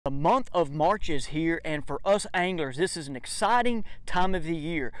The month of March is here, and for us anglers, this is an exciting time of the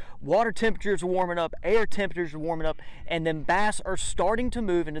year. Water temperatures are warming up, air temperatures are warming up, and then bass are starting to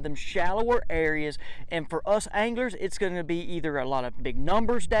move into them shallower areas. And for us anglers, it's going to be either a lot of big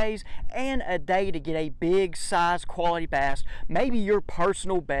numbers days and a day to get a big size quality bass, maybe your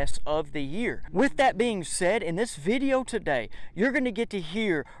personal best of the year. With that being said, in this video today, you're going to get to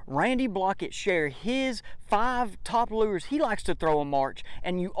hear Randy Blaukat share his 5 top lures he likes to throw in March,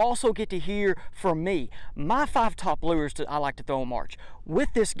 and you also get to hear from me my 5 top lures that I like to throw in March. With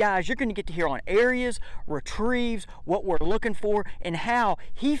this, guys, you're going to get to hear on areas, retrieves, what we're looking for, and how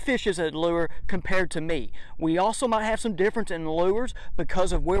he fishes a lure compared to me. We also might have some difference in lures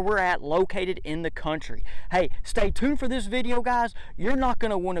because of where we're at located in the country. Hey, stay tuned for this video, guys. You're not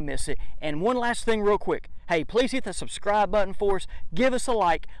going to want to miss it. And one last thing real quick. Hey, please hit the subscribe button for us. Give us a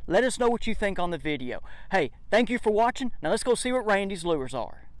like. Let us know what you think on the video. Hey, thank you for watching. Now let's go see what Randy's lures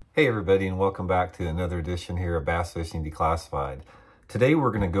are. Hey everybody, and welcome back to another edition here of Bass Fishing Declassified. Today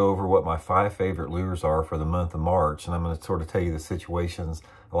we're going to go over what my 5 favorite lures are for the month of March, and I'm going to sort of tell you the situations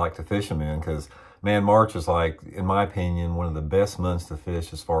I like to fish them in, because man, March is, like, in my opinion, one of the best months to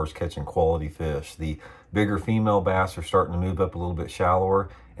fish as far as catching quality fish. The bigger female bass are starting to move up a little bit shallower,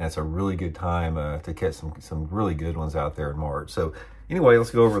 and it's a really good time to catch some really good ones out there in March. So anyway,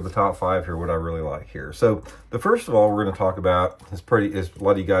 let's go over the top 5 here, what I really like here. So the first of all we're going to talk about is a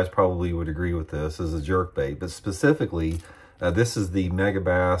lot of you guys probably would agree with this, is a jerkbait, but specifically this is the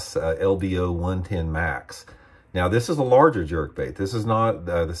Megabass LBO 110 Max. Now this is a larger jerkbait. This is not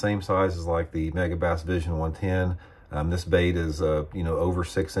the same size as like the Megabass Vision 110. This bait is over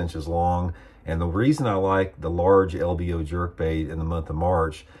 6 inches long. And the reason I like the large LBO jerkbait in the month of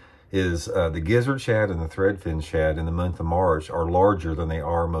March is the gizzard shad and the threadfin shad in the month of March are larger than they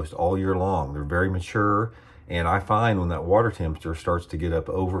are most all year long. They're very mature, and I find when that water temperature starts to get up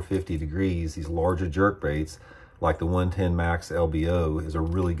over 50 degrees, these larger jerkbaits like the 110 Max LBO is a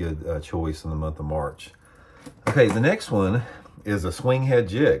really good choice in the month of March. Okay, the next one is a swing head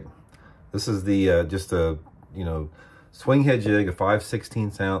jig. This is the swing head jig, a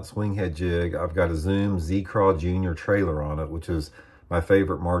 5/16 ounce swing head jig. I've got a Zoom Z-Craw Junior trailer on it, which is my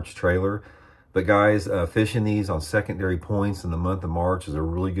favorite March trailer. But guys, fishing these on secondary points in the month of March is a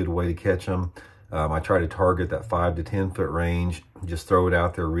really good way to catch them. I try to target that 5 to 10 foot range. Just throw it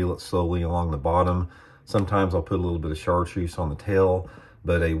out there, reel it slowly along the bottom. Sometimes I'll put a little bit of chartreuse on the tail,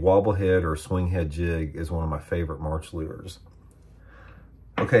 but a wobble head or a swing head jig is one of my favorite March lures.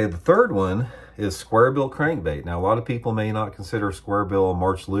 Okay, the third one is square bill crankbait. Now, a lot of people may not consider square bill a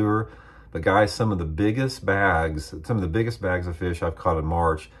March lure, but guys, some of the biggest bags of fish I've caught in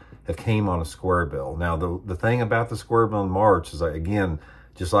March have came on a square bill. Now, the thing about the square bill in March is, again,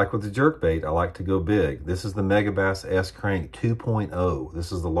 just like with the jerkbait, I like to go big. This is the Megabass S Crank 2.0.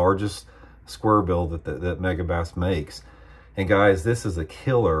 This is the largest square bill that Megabass makes. And guys, this is a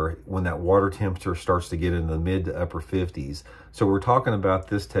killer when that water temperature starts to get into the mid to upper 50s. So we're talking about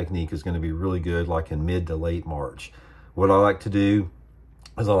this technique is going to be really good like in mid to late March. What I like to do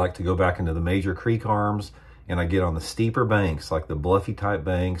is I like to go back into the major creek arms, and I get on the steeper banks, like the bluffy type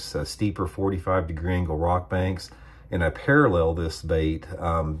banks, steeper 45-degree angle rock banks, and I parallel this bait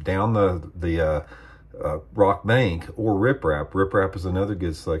down the rock bank or riprap. Riprap is another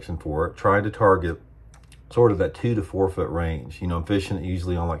good selection for it, trying to target sort of that 2 to 4 foot range. I'm fishing it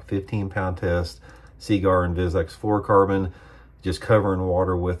usually on like 15-pound test, Seagar and Vizex fluorocarbon, just covering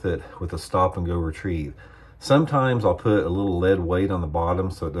water with it with a stop and go retrieve. Sometimes I'll put a little lead weight on the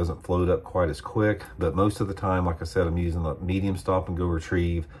bottom so it doesn't float up quite as quick, but most of the time, like I said, I'm using the medium stop and go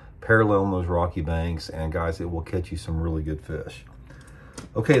retrieve, paralleling those rocky banks, and guys, it will catch you some really good fish.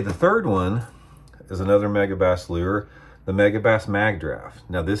 Okay, the third one is another Megabass lure, the Megabass Mag Draft.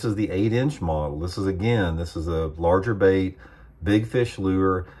 Now this is the 8-inch model. This is a larger bait, big fish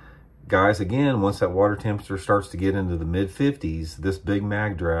lure. Guys, again, once that water temperature starts to get into the mid 50s, this big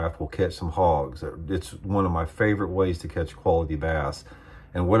Mag Draft will catch some hogs. It's one of my favorite ways to catch quality bass.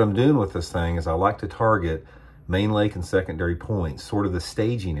 And what I'm doing with this thing is I like to target main lake and secondary points, sort of the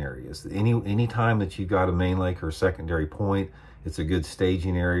staging areas. Any time that you've got a main lake or a secondary point, it's a good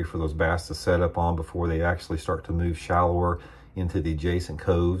staging area for those bass to set up on before they actually start to move shallower into the adjacent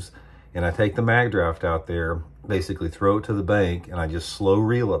coves. And I take the Mag Draft out there, basically throw it to the bank, and I just slow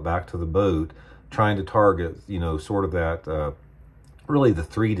reel it back to the boat, trying to target, sort of that, really the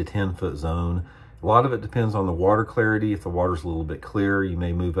 3 to 10 foot zone. A lot of it depends on the water clarity. If the water's a little bit clearer, you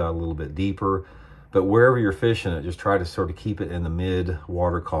may move out a little bit deeper. But wherever you're fishing it, just try to sort of keep it in the mid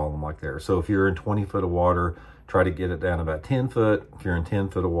water column like there. So if you're in 20 foot of water, try to get it down about 10 foot. If you're in 10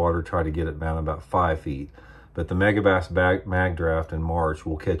 foot of water, try to get it down about 5 feet. but the Megabass Mag Draft in March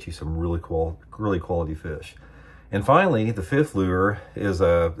will catch you some really quality fish. And finally, the fifth lure is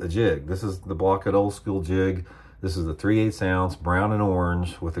a jig. This is the Blaukat old school jig. This is a 3/8 ounce brown and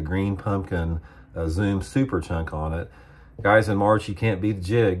orange with a green pumpkin Zoom super chunk on it. Guys, in March, you can't beat a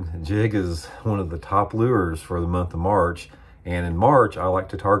jig. A jig is one of the top lures for the month of March. And in March, I like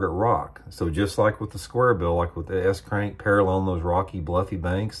to target rock. So just like with the square bill, like with the S-crank, paralleling those rocky, bluffy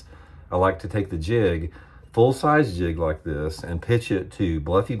banks, I like to take the jig, full-size jig like this, and pitch it to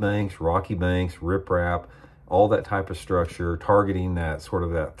bluffy banks, rocky banks, riprap, all that type of structure, targeting that sort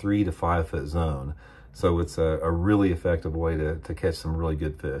of that 3 to 5 foot zone. So it's a really effective way to catch some really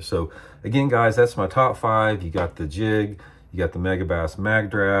good fish. So again, guys, that's my top 5. You got the jig, you got the Megabass Mag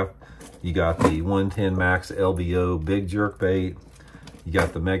Draft, you got the 110 Max LBO big jerkbait, you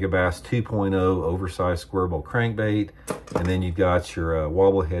got the Megabass 2.0 oversized square bill crankbait, and then you've got your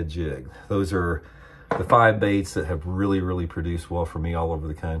wobblehead jig. Those are the 5 baits that have really produced well for me all over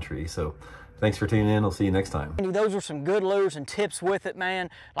the country. So thanks for tuning in. I'll see you next time. Those are some good lures and tips with it, man.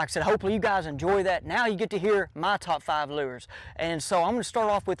 Like I said, hopefully you guys enjoy that. Now you get to hear my top 5 lures. And so I'm going to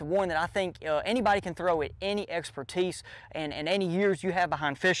start off with the one that I think anybody can throw at any expertise and any years you have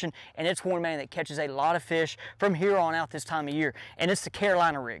behind fishing. And it's one, man, that catches a lot of fish from here on out this time of year. And it's the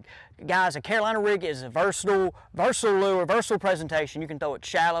Carolina rig. Guys, a Carolina rig is a versatile lure, versatile presentation. You can throw it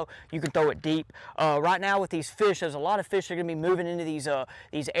shallow, you can throw it deep. Right now with these fish, there's a lot of fish that are going to be moving into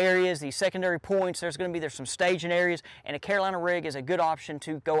these areas, these secondary points. There's some staging areas, and a Carolina rig is a good option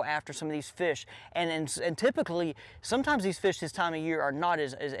to go after some of these fish. And typically, sometimes these fish this time of year are not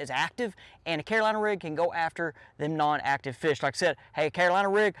as active, and a Carolina rig can go after them non-active fish. Like I said, hey, a Carolina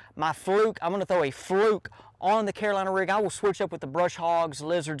rig, my fluke, I'm going to throw a fluke on the Carolina rig. I will switch up with the brush hogs,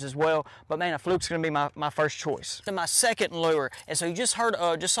 lizards as well, but man, a fluke's gonna be my first choice. And my second lure, and so you just heard,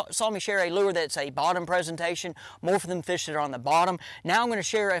 saw me share a lure that's a bottom presentation, more for them fish that are on the bottom. Now I'm gonna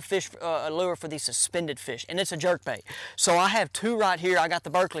share a lure for the suspended fish, and it's a jerkbait. So I have 2 right here. I got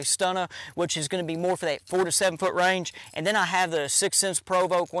the Berkeley Stunner, which is gonna be more for that 4 to 7 foot range, and then I have the 6 Sense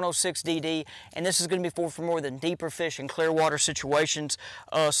Provoke 106 DD, and this is gonna be for more than deeper fish in clear water situations.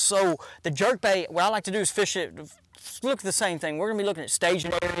 So the jerkbait, what I like to do is fish it, look at the same thing. We're going to be looking at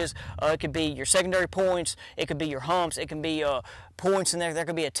staging areas. It could be your secondary points. It could be your humps. It can be points in there. There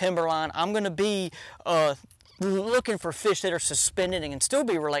could be a timber line. I'm going to be looking for fish that are suspended and can still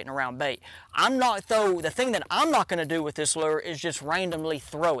be relating around bait. The thing that I'm not going to do with this lure is just randomly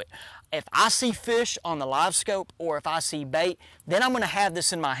throw it. If I see fish on the live scope or if I see bait, then I'm going to have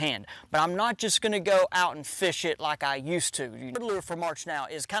this in my hand. But I'm not just going to go out and fish it like I used to. The lure for March now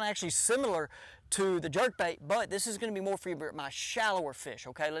is kind of actually similar to the jerkbait, but this is going to be more for my shallower fish.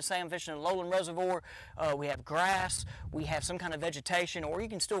 Okay, let's say I'm fishing a lowland reservoir, we have grass, we have some kind of vegetation, or you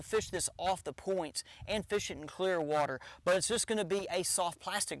can still fish this off the points and fish it in clear water, but it's just going to be a soft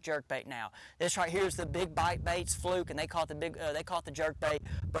plastic jerkbait now. This right here is the big bite baits fluke, and they call it the jerkbait,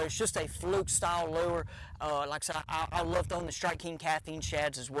 but it's just a fluke style lure. Like I said, I love throwing the Strike King caffeine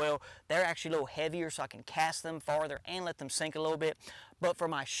shads as well. They're actually a little heavier, so I can cast them farther and let them sink a little bit. But for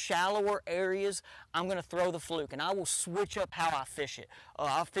my shallower areas, I'm going to throw the fluke, and I will switch up how I fish it.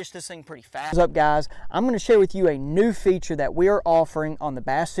 I'll fish this thing pretty fast. What's up, guys? I'm going to share with you a new feature that we are offering on the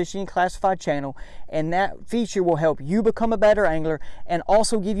Bass Fishing Declassified channel, and that feature will help you become a better angler and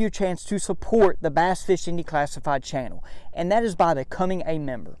also give you a chance to support the Bass Fishing Declassified channel, and that is by becoming a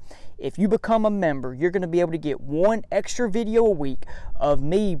member. If you become a member, you're going to be able to get 1 extra video a week of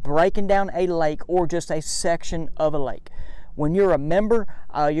me breaking down a lake or just a section of a lake. When you're a member,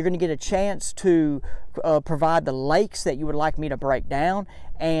 you're going to get a chance to provide the lakes that you would like me to break down,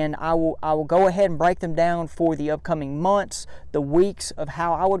 and I will go ahead and break them down for the upcoming months, the weeks of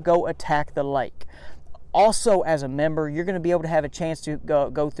how I would go attack the lake. Also, as a member, you're going to be able to have a chance to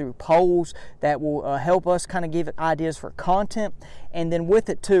go through polls that will help us kind of give ideas for content. And then with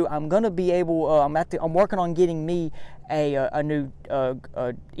it too, I'm going to be able, I'm working on getting me a new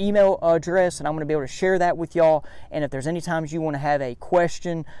email address, and I'm going to be able to share that with y'all. And if there's any times you want to have a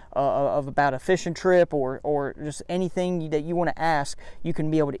question about a fishing trip or just anything that you want to ask, you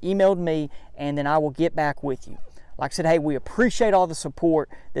can be able to email me, and then I will get back with you. Like I said, hey, we appreciate all the support.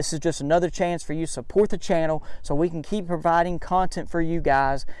 This is just another chance for you to support the channel so we can keep providing content for you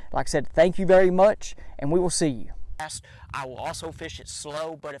guys. Like I said, thank you very much, and we will see you. I will also fish it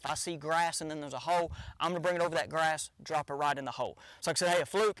slow, but if I see grass and then there's a hole, I'm going to bring it over that grass, drop it right in the hole. So like I said, hey, a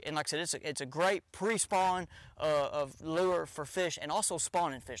fluke, and like I said, it's a great pre-spawn of lure for fish and also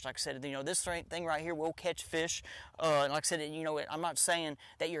spawning fish. Like I said, this thing right here will catch fish. Like I said, I'm not saying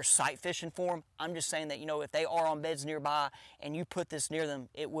that you're sight fishing for them. I'm just saying that, if they are on beds nearby and you put this near them,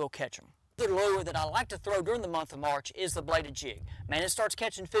 it will catch them. The lure that I like to throw during the month of March is the bladed jig. Man, it starts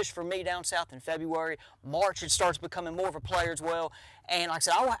catching fish for me down south in February. March, it starts becoming more of a player as well. And like I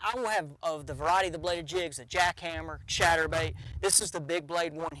said, I will have of the variety of the bladed jigs, the jackhammer, chatterbait. This is the big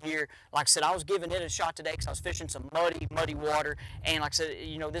blade one here. Like I said, I was giving it a shot today because I was fishing some muddy water. And like I said,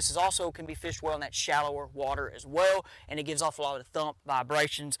 you know, this is also can be fished well in that shallower water as well. And it gives off a lot of thump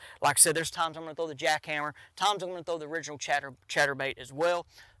vibrations. Like I said, there's times I'm going to throw the jackhammer, times I'm going to throw the original chatterbait as well.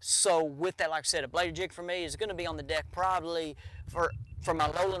 So with that, like I said, a bladed jig for me is going to be on the deck probably for my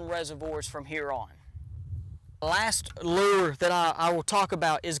lowland reservoirs from here on. Last lure that I will talk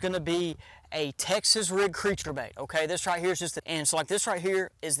about is going to be a Texas rig creature bait. Okay, this right here is just and so like this right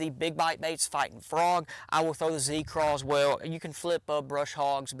here is the big bite baits fighting frog. I will throw the Z-Craw as well. You can flip brush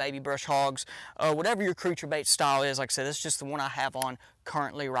hogs, baby brush hogs, whatever your creature bait style is. Like I said, this is just the one I have on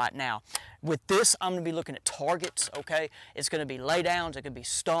currently right now. With this, I'm going to be looking at targets, okay? It's going to be laydowns, it could be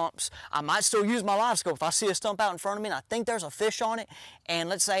stumps. I might still use my live scope if I see a stump out in front of me and I think there's a fish on it, and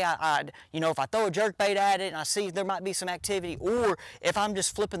let's say you know, if I throw a jerk bait at it and I see there might be some activity, or if I'm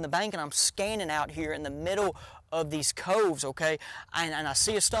just flipping the bank and I'm scanning out here in the middle of these coves, okay, and I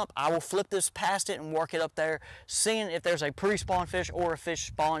see a stump, I will flip this past it and work it up there, seeing if there's a pre-spawn fish or a fish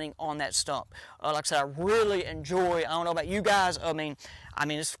spawning on that stump. Like I said, I really enjoy, I don't know about you guys, I mean,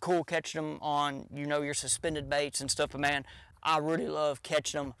 it's cool catching them on, you know, your suspended baits and stuff, but man, I really love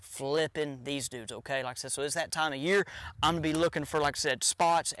catching them flipping these dudes, okay? Like I said, so it's that time of year. I'm going to be looking for, like I said,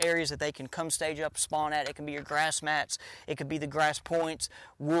 spots, areas that they can come stage up, spawn at. It can be your grass mats. It could be the grass points,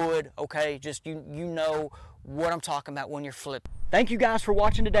 wood, okay? Just you know what I'm talking about when you're flipping. Thank you guys for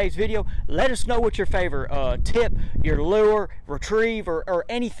watching today's video. Let us know what your favorite tip, your lure, retrieve, or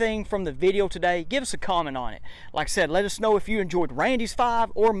anything from the video today. Give us a comment on it. Like I said, let us know if you enjoyed Randy's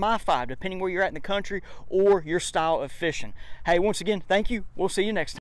 5 or my 5, depending where you're at in the country or your style of fishing. Hey, once again, thank you. We'll see you next time.